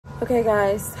Okay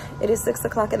guys, it is 6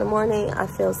 o'clock in the morning. I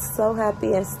feel so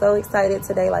happy and so excited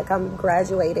today, like I'm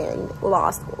graduating law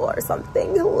school or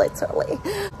something, literally.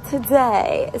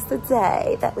 Today is the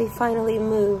day that we finally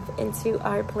move into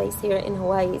our place here in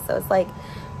Hawaii. So it's like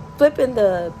flipping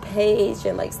the page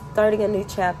and like starting a new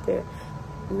chapter.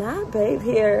 Not babe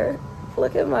here.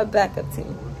 Look at my backup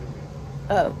team.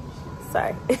 Oh,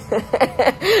 sorry.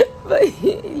 But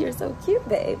you're so cute,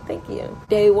 babe. Thank you.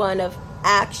 Day one of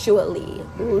actually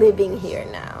living here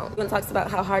now. Everyone talks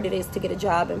about how hard it is to get a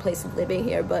job and place of living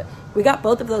here, but we got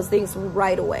both of those things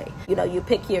right away. You know, you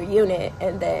pick your unit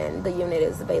and then the unit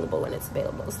is available when it's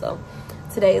available. So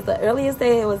today is the earliest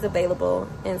day it was available,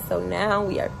 and so now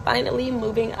we are finally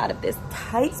moving out of this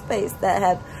tight space that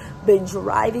have been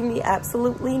driving me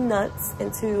absolutely nuts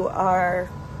into our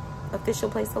official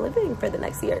place of living for the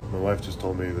next year. My wife just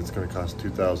told me that it's going to cost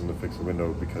 $2,000 to fix a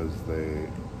window because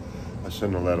I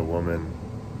shouldn't have let a woman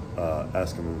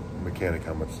ask a mechanic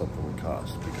how much something would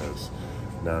cost, because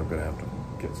now I'm going to have to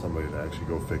get somebody to actually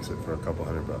go fix it for a couple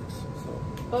 $100. So.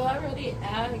 Well, I already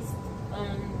asked,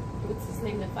 what's his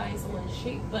name, to find someone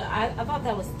cheap, but I thought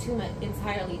that was too much,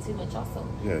 entirely too much also.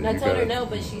 Yeah, and I told her no,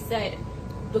 but she said,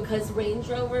 because Range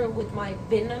Rover with my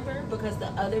VIN number, because the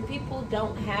other people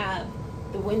don't have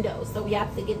the windows, so we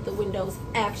have to get the windows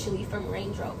actually from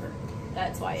Range Rover.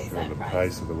 That's why it's that the price.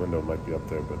 price of the window might be up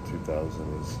there, but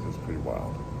 $2,000 is pretty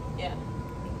wild. Yeah.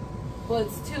 Well,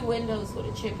 it's two windows with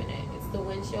a chip in it. It's the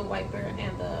windshield wiper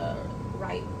and the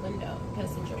right window,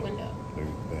 passenger window.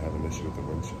 They have an issue with the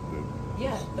windshield.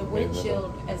 Yeah, the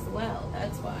windshield as well.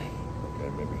 That's why. Okay,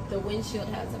 maybe. The windshield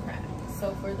has a crack.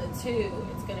 So for the two,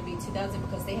 it's going to be $2,000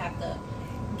 because they have to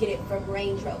get it from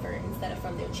Range Rover instead of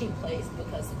from their cheap place,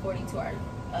 because according to our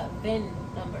VIN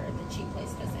number, the cheap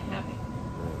place doesn't have it.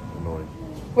 Annoying.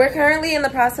 We're currently in the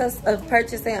process of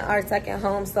purchasing our second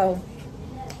home, so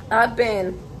I've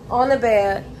been on the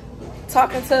bed,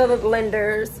 talking to the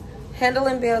lenders,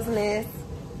 handling business,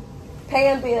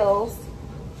 paying bills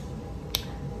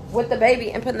with the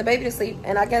baby and putting the baby to sleep,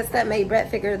 and I guess that made Brett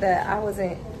figure that I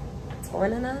wasn't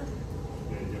torn enough.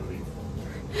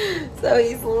 So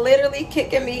he's literally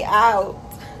kicking me out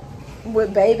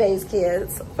with Bebe's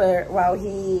kids while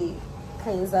he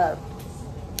cleans up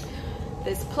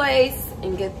this place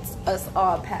and gets us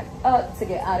all packed up to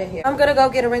get out of here. I'm gonna go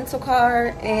get a rental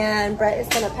car, and Brett is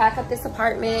gonna pack up this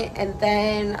apartment, and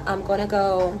then I'm gonna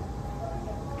go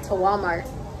to Walmart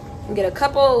and get a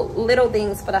couple little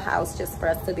things for the house, just for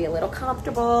us to be a little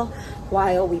comfortable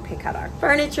while we pick out our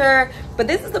furniture. But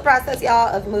this is the process,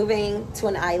 y'all, of moving to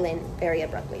an island very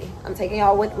abruptly. I'm taking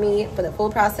y'all with me for the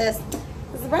full process.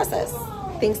 This is the process.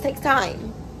 Things take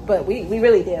time, but we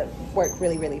really did work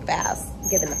really, really fast,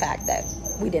 given the fact that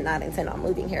we did not intend on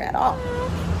moving here at all.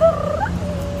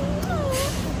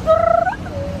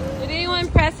 Did anyone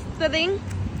press the thing?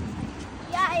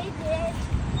 Yeah, I did.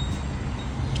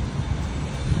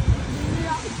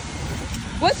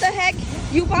 What the heck?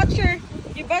 You bought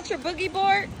your boogie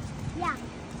board? Yeah.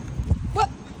 What?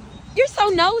 You're so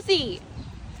nosy.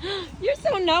 You're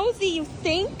so nosy, you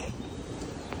think?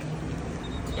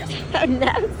 You're so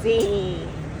nosy.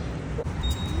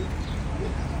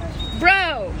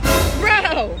 Bro,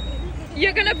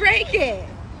 you're gonna break it.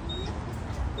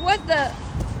 What the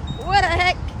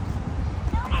heck?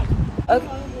 Okay.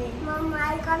 Mama,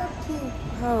 I gotta pee.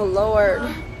 Oh, Lord. I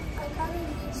gotta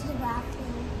use the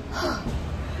bathroom.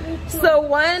 So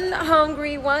one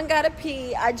hungry, one gotta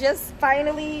pee. I just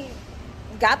finally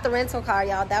got the rental car,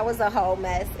 y'all. That was a whole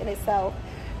mess in itself.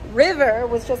 River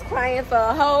was just crying for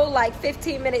a whole like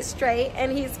 15 minutes straight,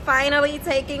 and he's finally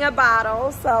taking a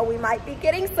bottle, so we might be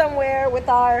getting somewhere with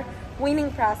our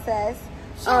weaning process.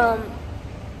 I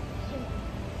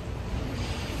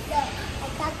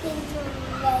talking to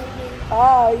Raven.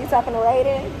 Oh, you talking to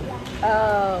Raiden? Yeah.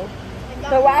 Oh.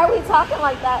 So why are we talking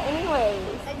like that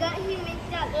anyways? I got him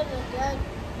in that little girl.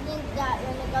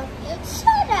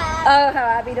 Shut up. Oh, how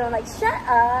I be doing like, shut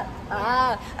up.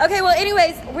 Ah. Okay, well,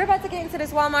 anyways, we're about to get into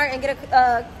this Walmart and get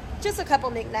just a couple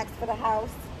knickknacks for the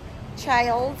house.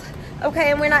 Child.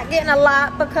 Okay, and we're not getting a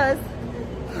lot because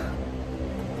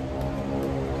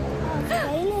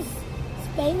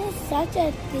Spain is such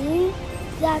a thing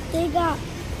that they got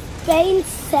Spain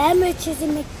sandwiches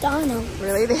in McDonald's.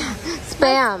 really, they have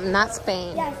spam, not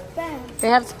Spain. Yeah, Spam. They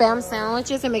have spam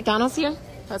sandwiches in McDonald's here?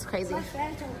 That's crazy. My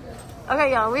friend told me.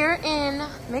 Okay, y'all, we're in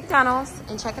McDonald's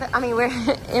and check it out. I mean, we're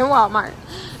in Walmart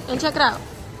and check it out.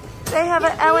 They have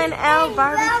an L&L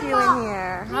barbecue in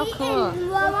here. How cool.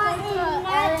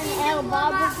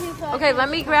 Okay, let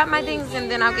me grab my things and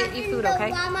then I'll get you food,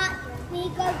 okay?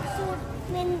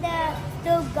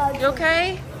 You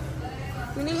okay?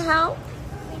 You need help?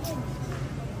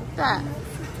 That.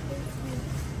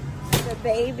 The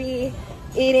baby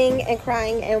eating and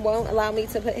crying and won't allow me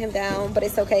to put him down, but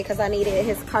it's okay because I needed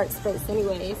his cart space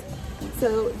anyways.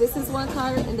 So this is one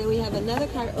cart, and then we have another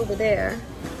cart over there.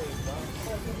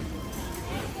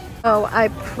 Oh, I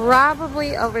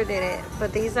probably overdid it,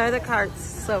 but these are the carts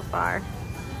so far.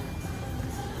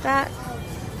 That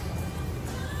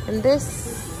and this.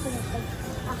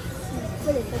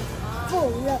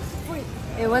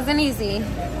 It wasn't easy.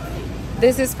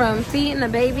 This is from feeding the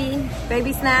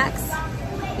baby snacks.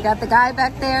 We got the guy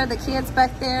back there, the kids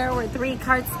back there. We're 3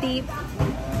 carts deep,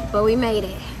 but we made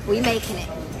it. We making it.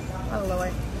 Oh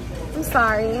Lord, I'm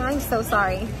sorry. I'm so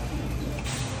sorry.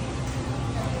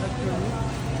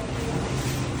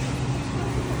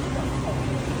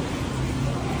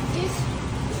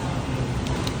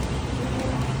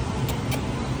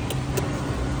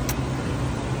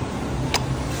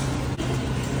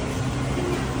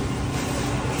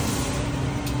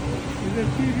 Is there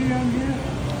TV on here?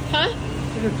 Huh?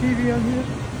 Is there TV on here?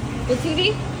 The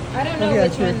TV? I don't know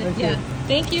which one. Yeah.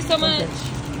 Thank you so much.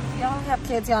 Y'all have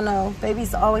kids, y'all know.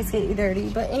 Babies always get you dirty.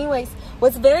 But anyways,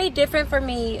 what's very different for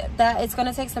me that it's going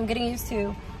to take some getting used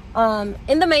to,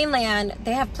 in the mainland,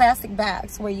 they have plastic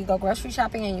bags where you go grocery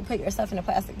shopping and you put your stuff in a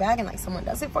plastic bag and like someone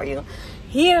does it for you.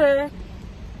 Here,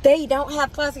 they don't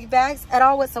have plastic bags at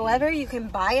all whatsoever. You can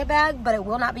buy a bag, but it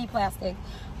will not be plastic.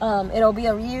 It'll be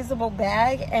a reusable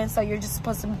bag, and so you're just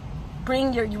supposed to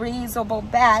bring your reusable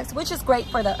bags, which is great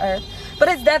for the earth, but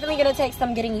it's definitely going to take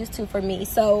some getting used to for me.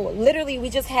 So literally we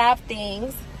just have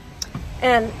things,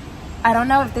 and I don't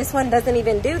know if this one doesn't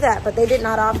even do that, but they did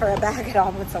not offer a bag at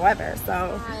all whatsoever.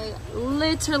 So I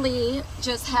literally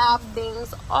just have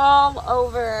things all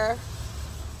over,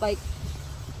 like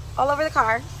all over the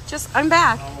car. Just I'm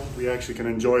back. We actually can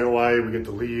enjoy Hawaii. We get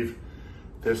to leave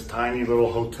this tiny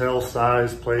little hotel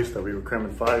size place that we were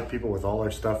cramming 5 people with all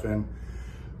our stuff in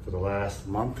for the last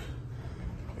month,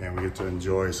 and we get to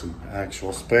enjoy some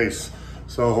actual space.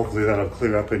 So hopefully that'll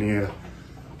clear up any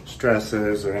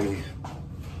stresses or any,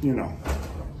 you know,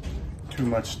 too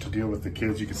much to deal with the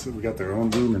kids. You can see we got their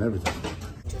own room and everything.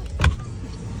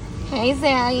 Hey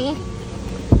Zay.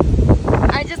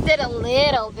 I just did a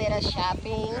little bit of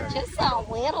shopping, just a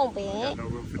little bit. No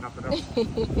room for nothing else.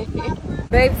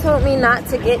 Babe told me not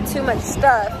to get too much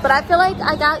stuff, but I feel like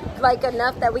I got like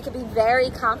enough that we could be very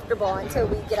comfortable until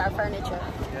we get our furniture.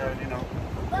 Yeah, you know,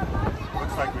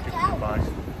 looks like we can buy.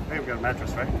 Hey, we got a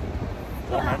mattress, right?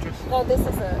 Blow mattress? No, this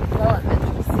is a blow-up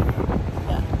mattress.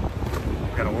 Yeah.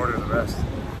 We gotta order the rest.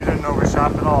 We didn't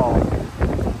overshop at all.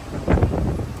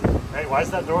 Hey, why is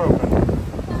that door open?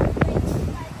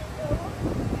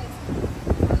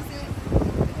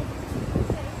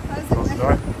 Close the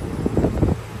door.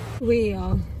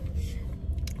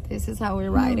 This is how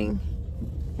we're riding.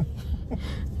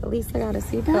 At least I got a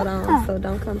seatbelt on, so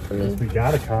don't come for me. We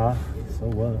got a car, so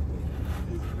what?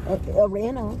 A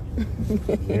rental.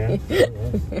 Yeah,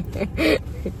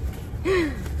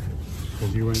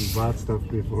 because you went and bought stuff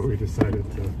before we decided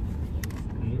to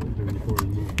before we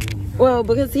moved in. Well,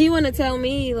 because he want to tell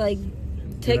me, like,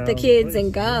 take the kids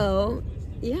and place, go.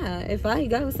 Yeah, if I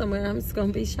go somewhere, I'm just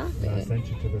going to be shopping. I sent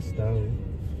you to the stove.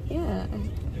 Yeah. And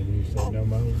you said no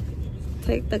more.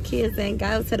 Take the kids and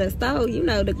go to the store. You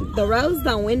know, the Rose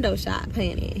don't window shop,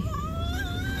 honey.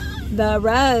 The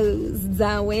Rose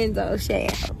don't window shop.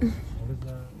 What is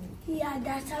that? Yeah,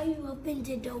 that's how you open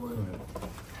the door.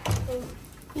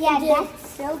 Yeah, that's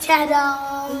so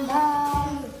ta-da!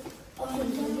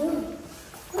 Open the door.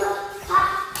 Look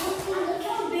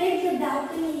how big the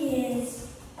balcony is.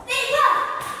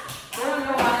 I don't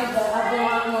know why, but I've been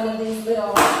on one of these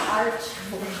little arch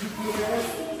computers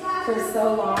for so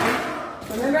long.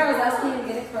 Remember I was asking you to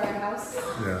get it for our house?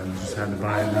 Yeah, you just had to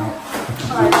buy it now.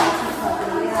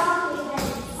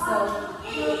 So,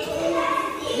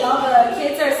 y'all, the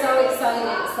kids are so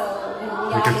excited. So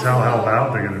You can tell how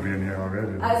loud they're going to be in here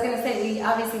already. I was going to say, we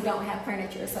obviously don't have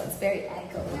furniture, so it's very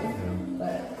echoey. Yeah.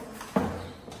 But,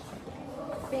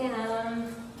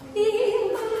 bam.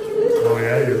 Oh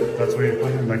yeah, that's where you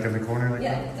put it, like in the corner like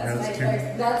Yeah, that? that's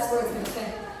cute. that's where it's going to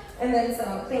fit. And then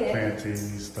some Fancy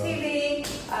stuff. TV,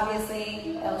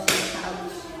 obviously, L-shaped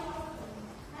couch.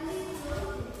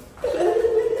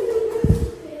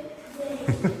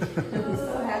 I'm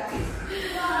so happy.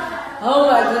 Oh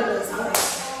my goodness.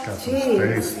 Got some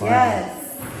Jeez, space. Finally. yes.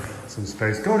 Some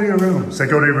space. Go to your room. Say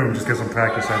go to your room. Just get some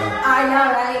practice right now. I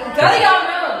know, right? Go to your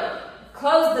room.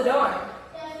 Close the door.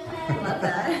 Love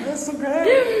that. That's so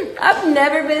great. I've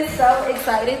never been so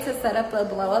excited to set up a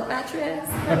blow-up mattress.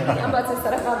 I'm about to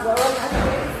set up my blow-up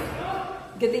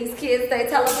mattress. Get these kids their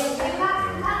television.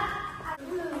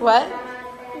 What?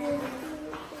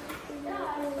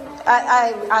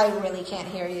 I really can't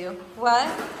hear you. What?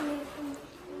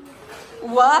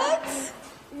 What?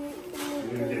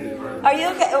 Are you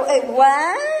okay? Wait,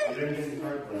 what?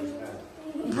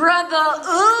 Brother,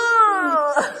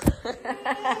 ooh.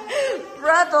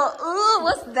 Brother, ooh,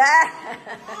 what's that?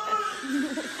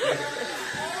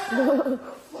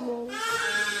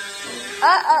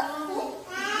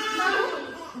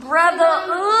 Brother,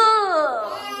 ooh.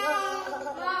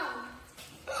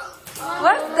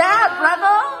 What's that,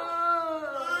 brother?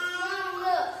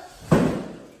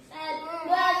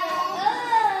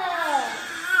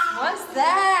 What's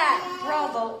that,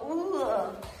 brother?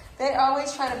 Ooh. They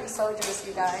always try to be soldiers,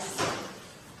 you guys.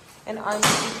 And army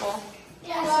people.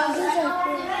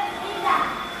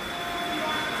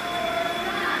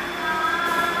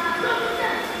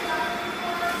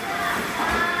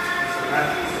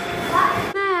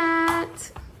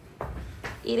 Matt,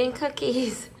 eating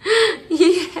cookies.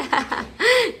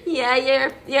 Yeah,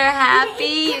 you're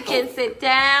happy. You can sit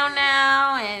down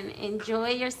now and enjoy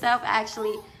yourself.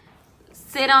 Actually,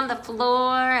 sit on the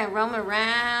floor and roam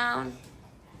around.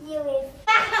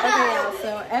 Okay, y'all,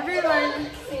 so everyone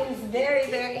seems very,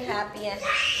 very happy and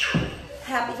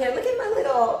happy here. Look at my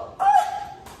little,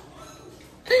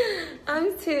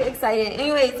 I'm too excited.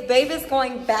 Anyways, Babe is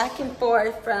going back and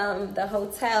forth from the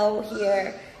hotel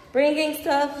here, bringing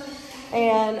stuff.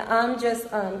 And I'm just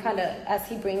kind of, as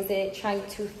he brings it, trying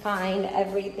to find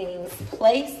everything's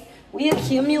place. We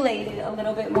accumulated a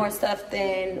little bit more stuff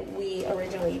than we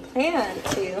originally planned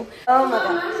to. Oh my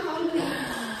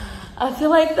God. I feel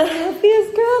like the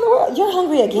happiest girl in the world. You're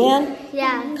hungry again?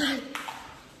 Yeah.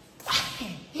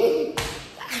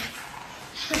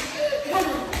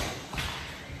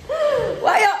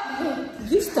 Why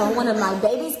you stole one of my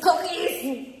baby's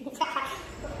cookies? So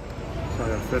I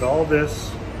gotta fit all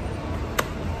this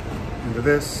into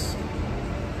this,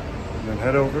 and then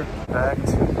head over, packed.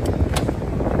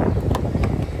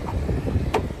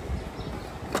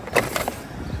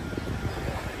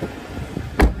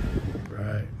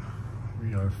 Right,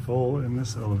 we are full in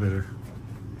this elevator.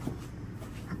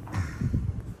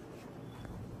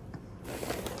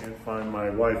 Can't find my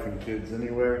wife and kids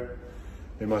anywhere.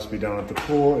 They must be down at the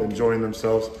pool enjoying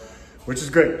themselves, which is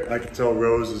great. I can tell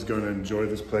Rose is going to enjoy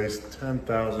this place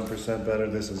 10,000% better.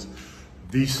 This is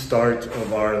the start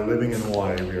of our living in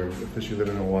Hawaii. We are officially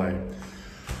living in Hawaii.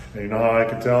 And you know how I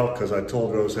can tell? Because I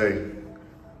told Rose, hey,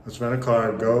 let's rent a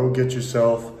car, go get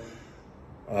yourself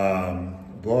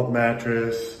blow up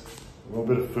mattress, a little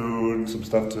bit of food, some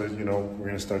stuff to, you know, we're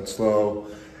gonna start slow.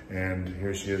 And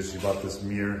here she is, she bought this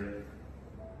mirror.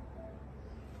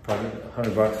 Probably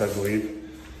 $100, I believe.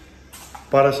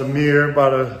 Bought us a mirror,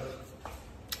 bought a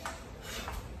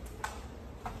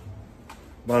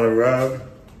rug.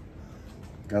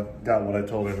 Got what I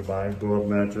told her to buy, blow up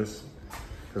mattress.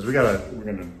 Because we're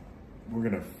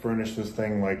gonna furnish this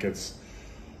thing like it's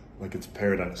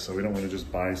paradise. So we don't want to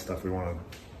just buy stuff. We want to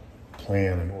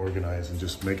plan and organize and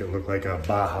just make it look like a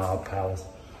Baja palace.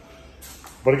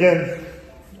 But again,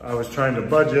 I was trying to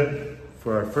budget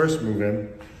for our first move-in.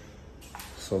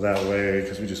 So that way,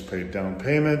 because we just paid down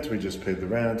payment, we just paid the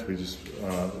rent, we just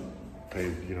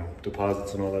paid, you know,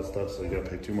 deposits and all that stuff. So you gotta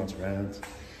pay 2 months rent.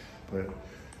 But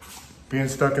being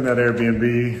stuck in that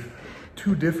Airbnb,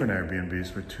 2 different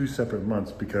Airbnbs for 2 separate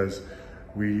months, because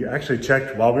we actually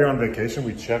checked while we were on vacation,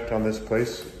 we checked on this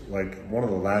place, like one of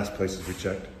the last places we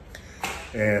checked.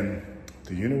 And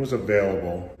the unit was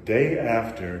available day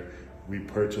after we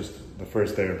purchased the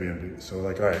first Airbnb. So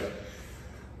like, all right,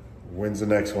 when's the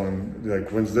next one? Like,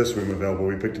 when's this room available?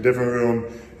 We picked a different room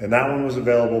and that one was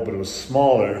available, but it was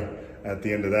smaller at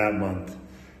the end of that month.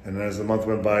 And then as the month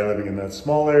went by living in that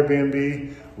small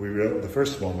Airbnb, the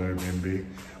first small Airbnb,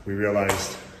 we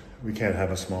realized we can't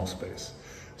have a small space.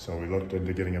 So we looked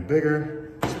into getting a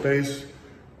bigger space.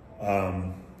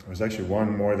 There was actually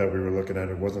one more that we were looking at.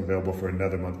 It wasn't available for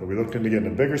another month, but we looked into getting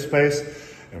a bigger space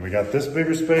and we got this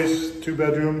bigger space,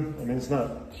 2-bedroom. I mean, it's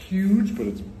not huge, but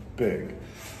it's big.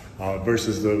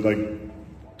 Versus the like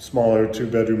smaller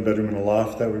 2-bedroom, bedroom and a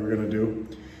loft that we were gonna do.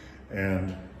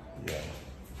 And yeah,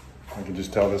 I can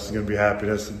just tell this is gonna be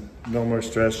happiness. No more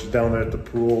stress. She's down there at the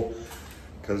pool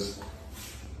because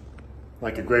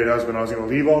like a great husband, I was gonna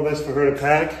leave all this for her to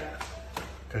pack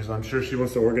because I'm sure she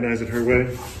wants to organize it her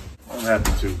way. I'm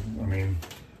happy to. I mean,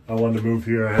 I wanted to move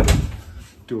here. I had to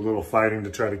do a little fighting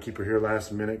to try to keep her here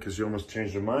last minute because she almost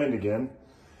changed her mind again.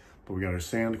 But we got our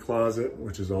sand closet,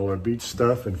 which is all our beach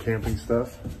stuff and camping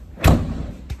stuff.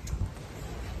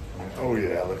 Oh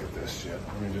yeah, look at this shit.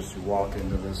 Let me just walk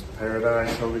into this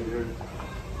paradise over here.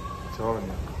 I'm telling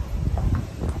you.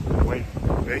 Wait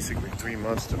basically 3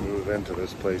 months to move into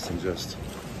this place and just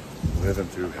Living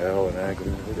through hell and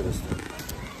agony. Look at this thing.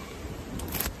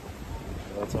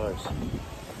 That's ours.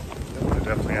 They're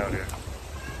definitely out here.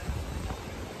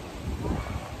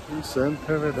 Peace and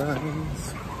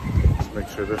paradise. Let's make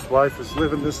sure this wife is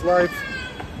living this life.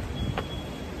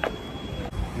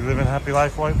 You living a happy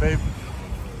life, wife, babe?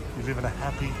 You living a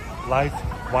happy life,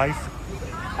 wife?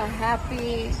 A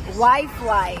happy wife.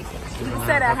 You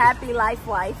said a happy life,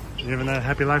 wife. You living that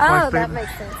happy life, Oh, wife, babe? that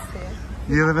makes sense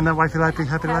too. You living that wifey life,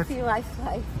 happy life? Happy life.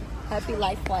 Happy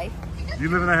life, wife. You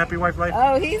living that happy wife life?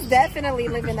 Oh, he's definitely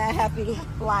living that happy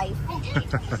life.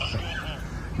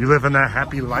 You living that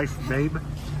happy life, babe?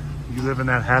 You living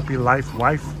that happy life,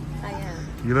 wife? I am.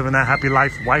 You living that happy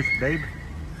life, wife, babe?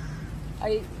 Are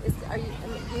you,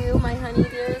 my honey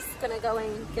dears, gonna go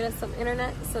and get us some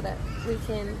internet so that we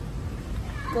can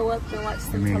go up and watch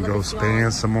some You mean go television?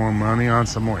 spend some more money on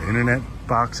some more internet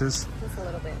boxes? Just a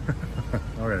little bit.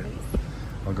 All right,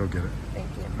 I'll go get it. Thank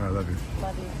you. I love you.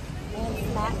 Love you. And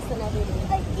snacks and everything.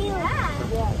 Thank you.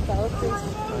 Yeah, so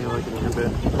appreciate How you liking your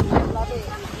bed? it. I love it.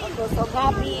 I feel so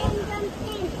happy.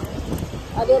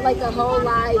 I did like a whole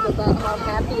live about how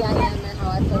happy I am and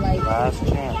how I feel like. Last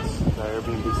chance. The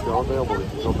Airbnb is still available. You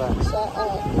can go back. Shut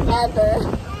up. Never.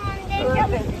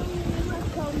 Look,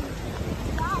 hold on.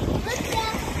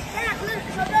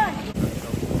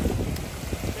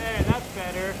 There, that's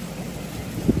better.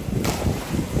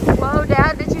 Whoa,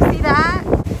 Dad, did you see that?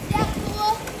 Is that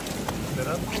cool? Set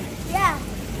up? Yeah.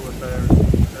 Coolest I ever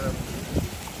set up.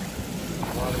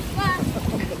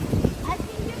 I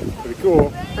think you're Pretty cool.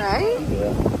 Right?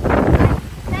 Yeah.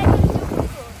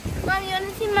 Mom, you want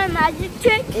to see my magic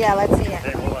trick? Yeah, let's see it.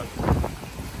 Hey, hold on.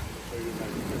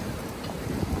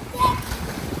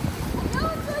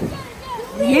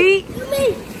 Yeet. Do me.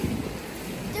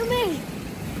 Do me.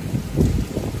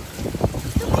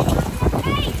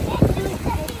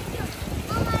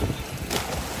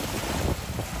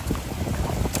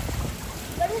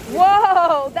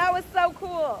 Whoa, that was so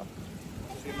cool.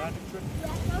 See a magic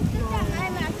trick?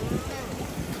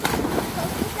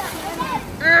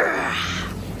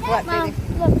 What, Mom, baby?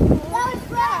 look.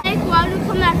 Make water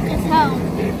come out this home.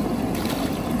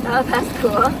 Oh, that's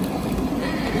cool.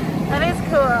 That is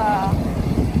cool.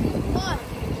 What?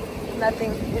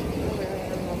 Nothing.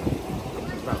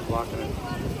 It's not blocking it.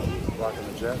 Blocking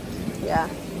the jet. Yeah.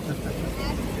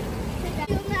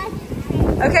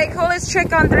 Okay, coolest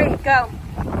trick on 3. Go.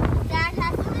 Dad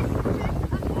has to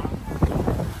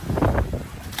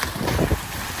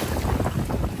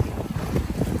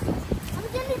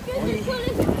I'm gonna do the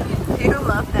coolest trick. You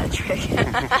love that trick.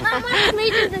 Mom, watch me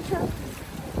do the trick.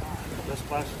 This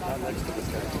splash is not next to this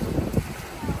guy.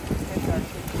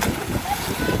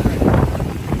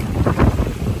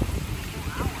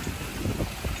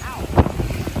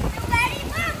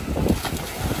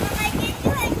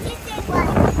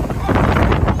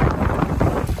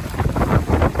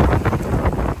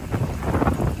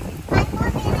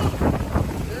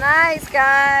 Nice,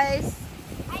 guys.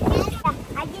 I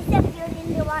just appeared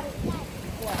in the water.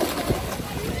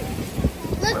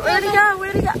 Look, Where'd he go?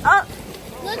 Where'd he go? Oh,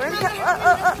 Look, where'd he go?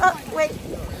 Mama. Wait.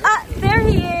 There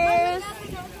he is.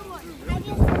 I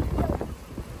just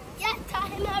yeah, taught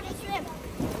him how to swim.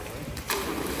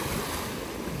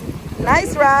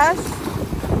 Nice, Ross.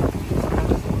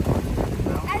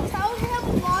 I told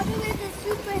him water is a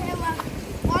superhero.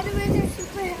 Water is a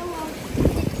superhero.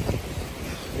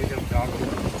 You get a goggles.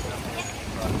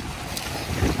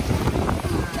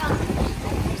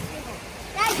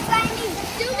 That's funny.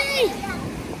 Do me.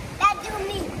 That do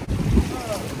me.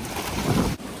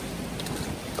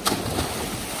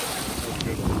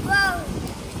 Whoa.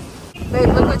 Babe,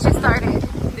 look what you started.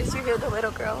 Did you hear the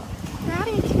little girl?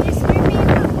 Mommy, can you swim me in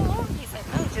the pool? He said,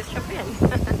 no, just jump in.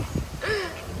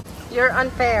 You're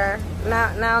unfair.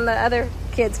 Now the other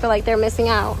kids feel like they're missing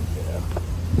out. I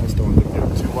just don't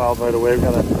want to get too wild right away. We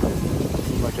gotta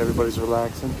seem like everybody's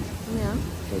relaxing. Yeah.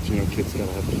 But you know, kids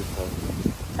gotta have kid time.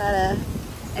 Gotta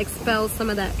expel some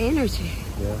of that energy.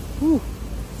 Yeah.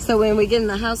 So when we get in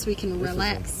the house, we can This is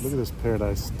relax. look at this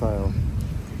paradise style.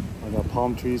 I got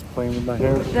palm trees playing with my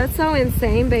hair. That's so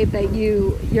insane, babe, that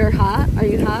you're hot. Are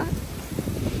you hot?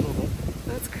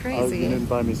 That's You crazy. didn't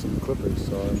buy me some clippers,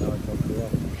 so now I can't do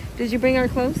that. Did you bring our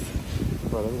clothes?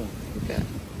 Brought everything. Good.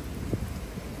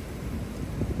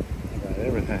 I got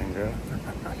everything, girl.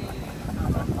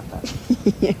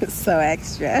 You're so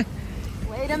extra.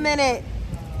 Wait a minute.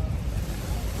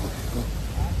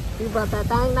 You brought that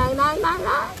thing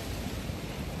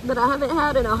that I haven't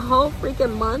had in a whole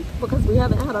freaking month because we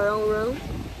haven't had our own room.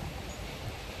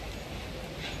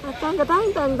 That thing. Oh, that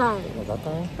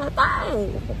thing? That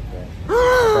thing.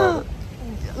 Okay.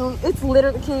 it's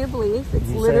literally, can you believe? It's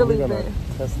You literally saying we're been.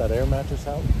 gonna test that air mattress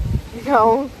out?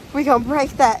 We gonna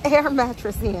break that air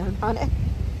mattress in on it.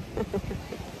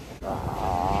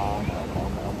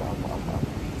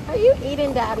 Are you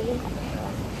eating Daddy?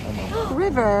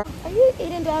 River, are you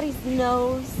eating Daddy's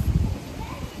nose?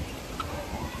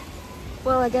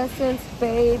 Well, I guess since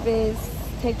Babe is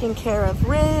taking care of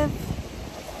Riv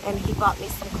and he bought me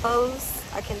some clothes,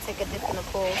 I can take a dip in the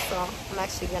pool. So I'm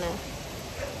actually gonna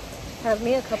have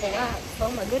me a couple laps.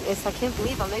 Oh my goodness, I can't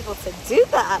believe I'm able to do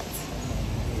that.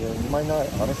 Yeah, you might not,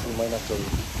 honestly, you might not go much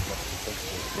to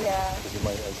Yeah. because you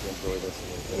might actually enjoy this a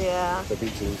little bit. Yeah. The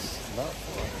beach is not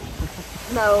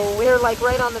far. No, we're like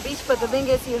right on the beach, but the thing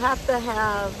is you have to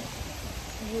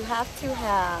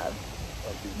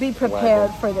be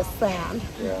prepared for the sand.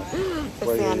 Yeah. The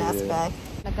Right, sand yeah. aspect.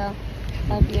 Go.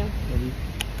 Love you.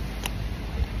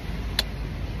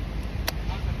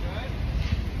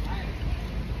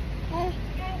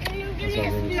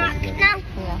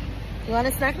 Yeah. You want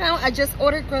a snack now? I just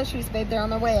ordered groceries, babe. They're on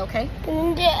their way, okay?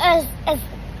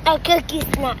 A cookie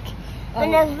snack.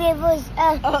 And if it was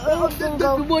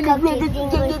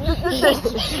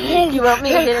You want me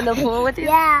to get in the pool with you?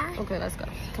 Yeah. Okay, let's go.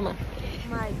 Come on.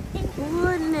 My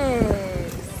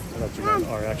goodness. That's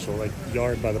our actual like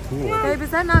yard by the pool. Babe, is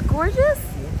that not gorgeous?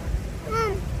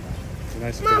 Mom. It's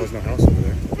nice if there was no house over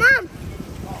there. Mom.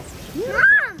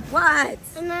 Mom. What?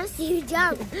 I want to see you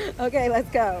jump. Okay, let's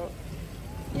go.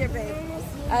 Here, babe.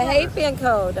 I hate being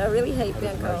cold. I really hate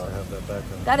being It's nice to cold. have that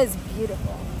background. That is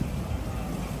beautiful.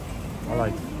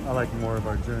 I like more of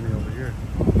our journey over here.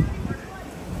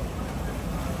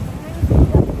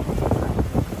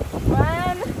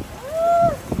 Run.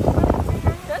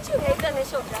 Don't you hate the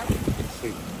initial jump?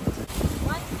 Sweet.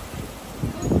 What?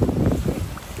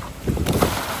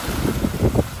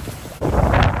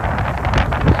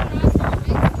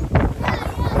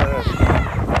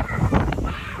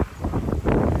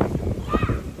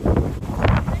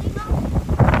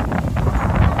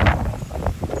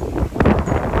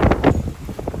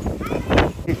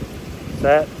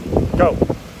 Set, go.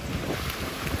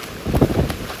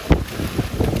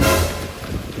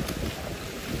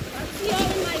 You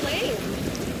out in my lane.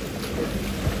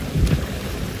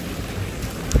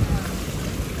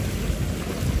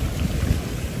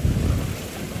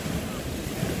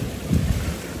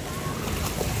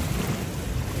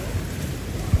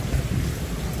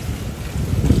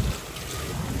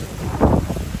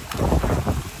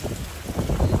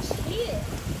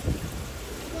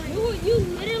 You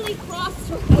literally crossed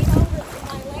right over in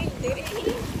my lane, didn't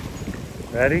you?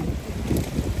 Ready,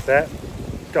 set,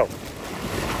 go.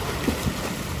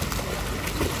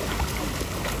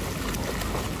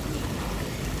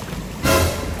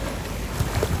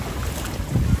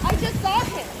 I just saw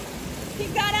him. He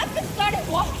got up and started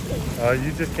walking.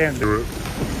 You just can't do it.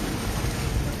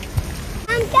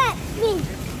 Come catch me.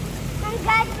 Come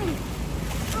catch me.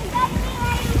 Come catch me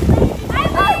while you're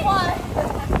waiting. I won.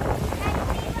 Catch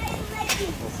me while you're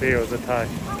waiting. We'll see, it was a tie.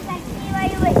 Come catch me while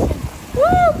you're waiting.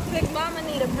 Woo! Big Mama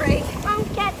need a break. Come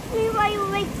catch me while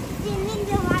you're waiting in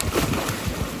the water.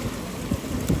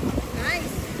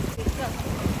 Nice. Good job.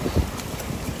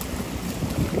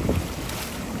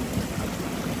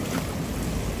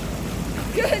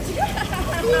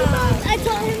 I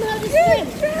taught him how to swim.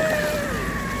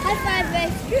 High five,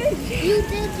 babe. Good job. You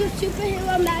did your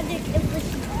superhero magic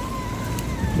impression.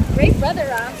 Great brother,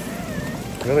 Ross.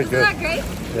 Really Isn't good. that great?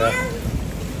 Yeah.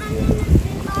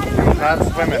 Not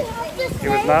swimming. He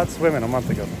was not swimming a month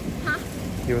ago. Huh?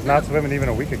 He was not swimming even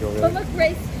a week ago, But really. look,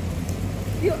 Grace.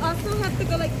 You also have to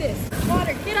go like this.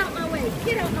 Water, get out my way.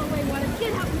 Get out my way, water.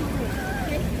 Get out my way.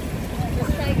 Okay?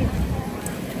 Let's try again.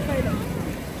 Further.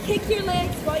 Kick your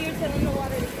legs while you're telling the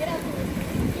water to get out the way.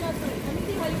 Get out the way. Let me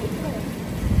see how you kick your legs.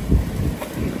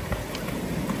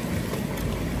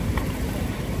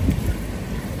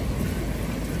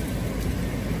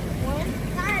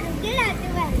 Get out the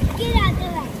way. Get out the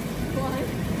way. 1,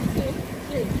 2,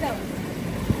 3, go.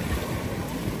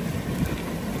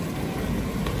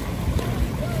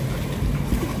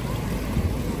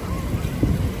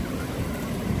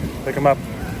 Pick him up.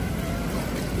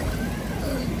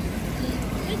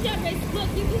 Good job, Grace. Look,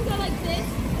 you can go like this.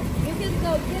 You can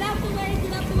go get out the way,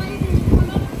 then you come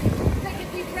up, take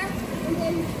a deep breath, and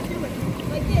then do it.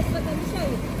 Like this, but let me show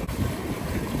you.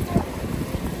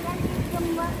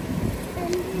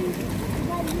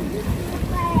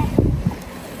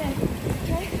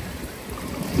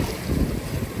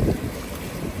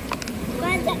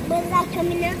 When's that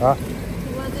coming up? Huh?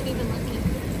 He wasn't even looking.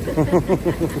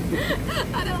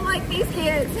 I don't like these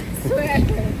kids, I swear.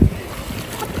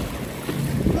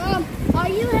 Mom, all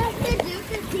you have to do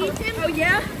to teach him. Oh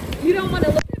yeah? You don't want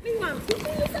to look.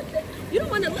 You don't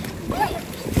want to look.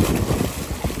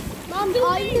 Mom,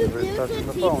 all you do to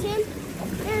teach him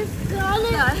is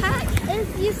gonna. If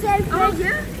you said, oh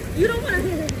yeah, you don't want to.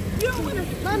 You don't want to.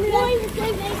 Mom, you want to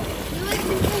say like, do it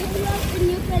because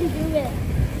you can do it,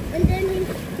 and then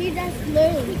he just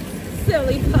learns.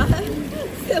 Silly pie.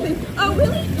 Silly. Oh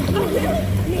really? Oh really?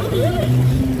 Oh really?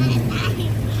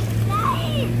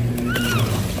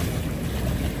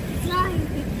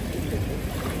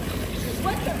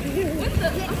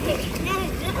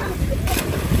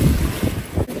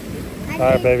 All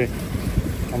right, baby.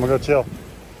 I'm gonna go chill.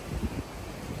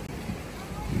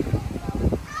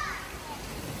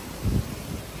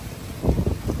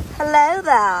 Hello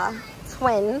there,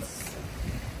 twins.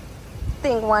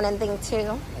 Thing 1 and thing 2. I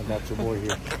got your boy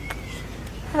here.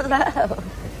 Hello.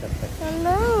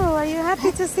 Hello. Are you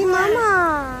happy to see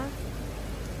Mama?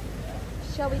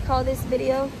 Shall we call this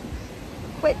video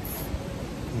quits?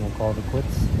 You wanna call it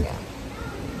quits? Yeah.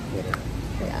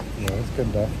 Yeah, it's good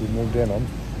enough. We moved in. I'm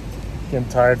getting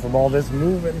tired from all this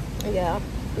moving. Yeah,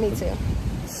 me too.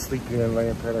 Sleeping in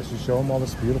Atlantic Paradise. You show them all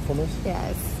this beautifulness? Yeah,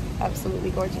 it's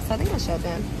absolutely gorgeous. I think I showed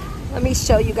them. Let me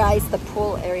show you guys the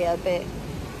pool area a bit.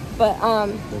 But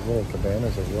Those little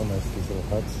cabanas are real nice, these little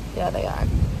huts. yeah, they are.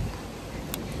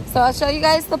 So I'll show you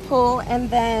guys the pool, and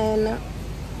then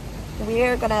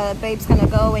Babe's gonna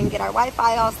go and get our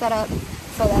Wi-Fi all set up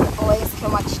so that the boys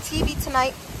can watch TV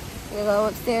tonight. We'll go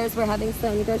upstairs. We're having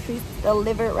some groceries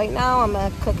delivered right now. I'm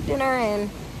gonna cook dinner, and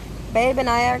Babe and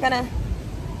I are gonna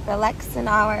relax in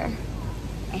our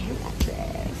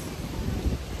mattress.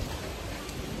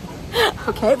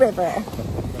 Okay, River.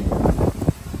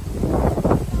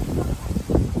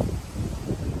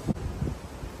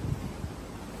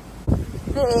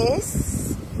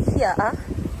 This here,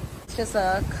 just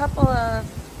a couple of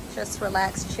just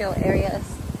relaxed, chill areas.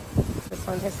 This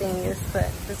one has seen use,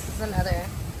 but this is another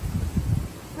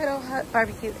little hut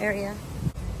barbecue area.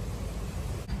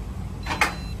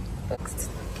 Books.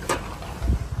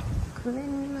 Come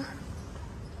in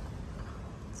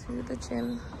to the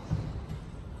gym.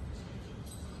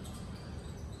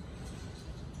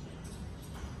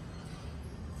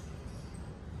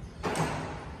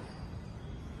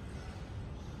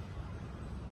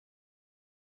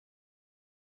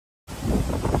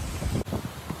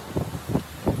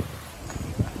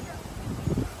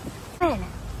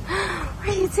 What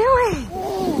are you doing?